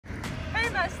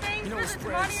Mustangs versus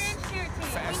Damonte cheer team.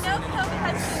 We know COVID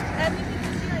has changed everything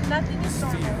this year and nothing is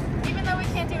normal. Even though we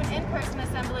can't do an in-person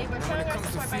assembly, we're showing our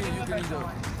support by doing a virtual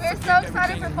one. We're so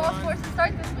excited for fall sports to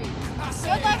start this week.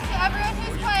 Good luck to everyone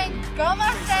who's playing. Go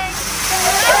Mustangs!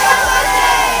 Go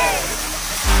Mustangs!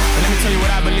 Let me tell you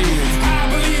what I believe. I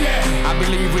believe that. I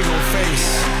believe we gon'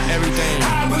 face everything.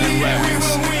 I believe that we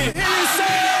will win.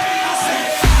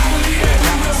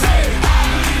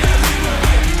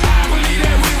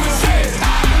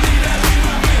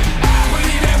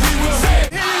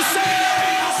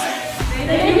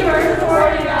 Thank you for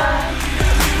supporting us.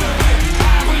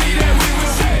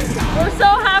 We're so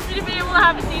happy to be able to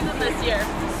have a season this year.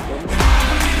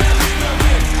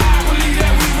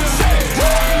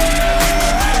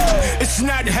 It's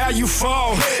not how you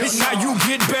fall, it's how you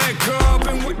get back up.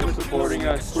 And Thank you for supporting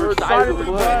us. We're excited to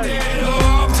play.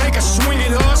 Take a swing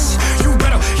at us, you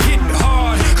better hit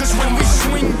hard, cause when we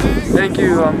swing back. Thank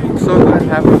you, I'm so glad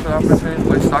and happy for the opportunity to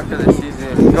play soccer this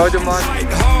season. Go Damonte.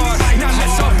 Now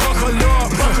let's all buckle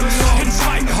up and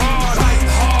fight hard.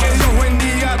 Que Dios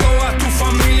bendiga a todas tus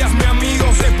familias, mi amigo,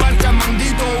 se parta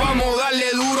mandito, vamos a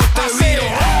darle duro este video.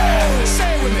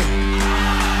 Say it with me.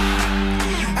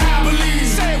 I believe,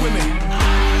 say it with me.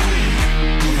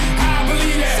 I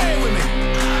believe that. Say it with me.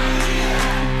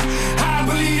 I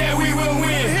believe that we will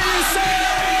win. Say it.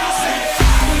 I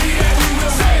believe that we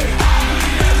will say it.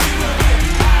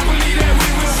 I believe that we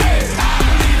will say it.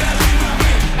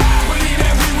 I believe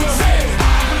that we will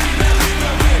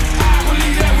win. I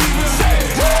believe that we will say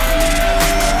it.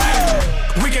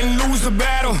 We can lose the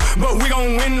battle, but we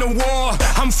gon' win the war.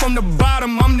 I'm from the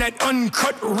bottom, I'm that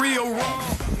uncut real raw.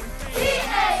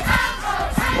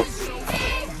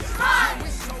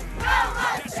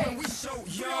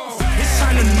 It's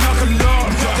time to knuckle up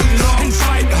and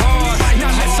fight hard.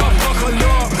 Now let's all buckle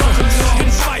up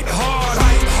and fight hard.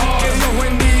 Que Dios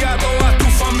bendiga a todas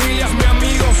tus familias, mi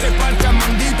amigo, se parta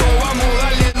mandito, vamos a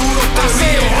darle duro este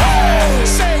video.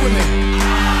 Say it with me.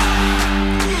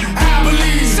 I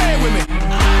believe, say it with me.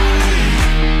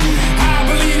 I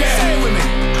believe that. Say it with me.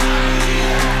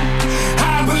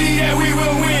 I believe that we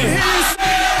will win. I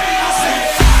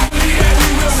believe that we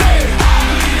will say it.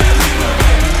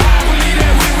 I believe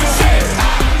that we will say it.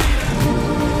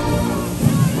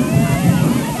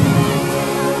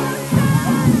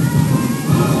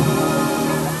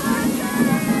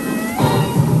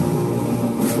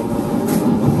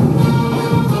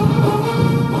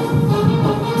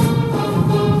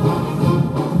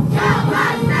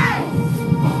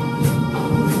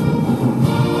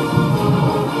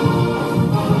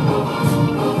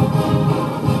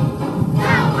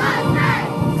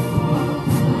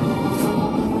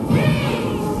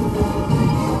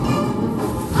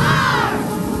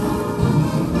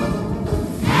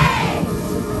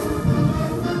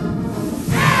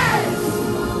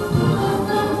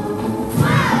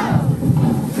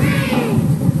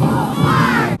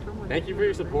 Thank you for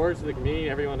your support to the community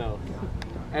and everyone else.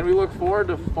 And we look forward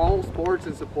to fall sports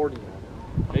and supporting them.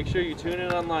 Make sure you tune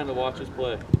in online to watch us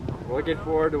play. We're looking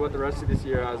forward to what the rest of this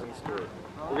year has in store.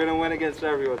 We're going to win against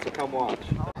everyone, so come watch.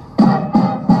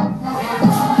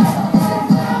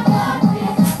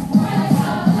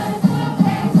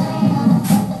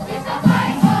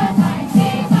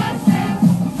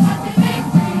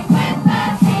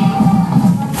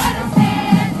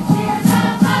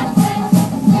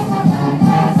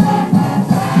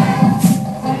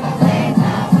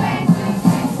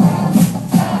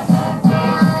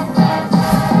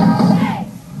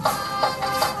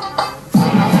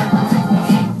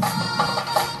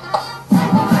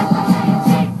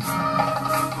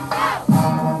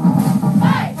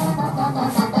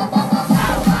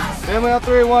 Family on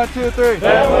three, 1, 2, 3.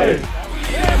 Family!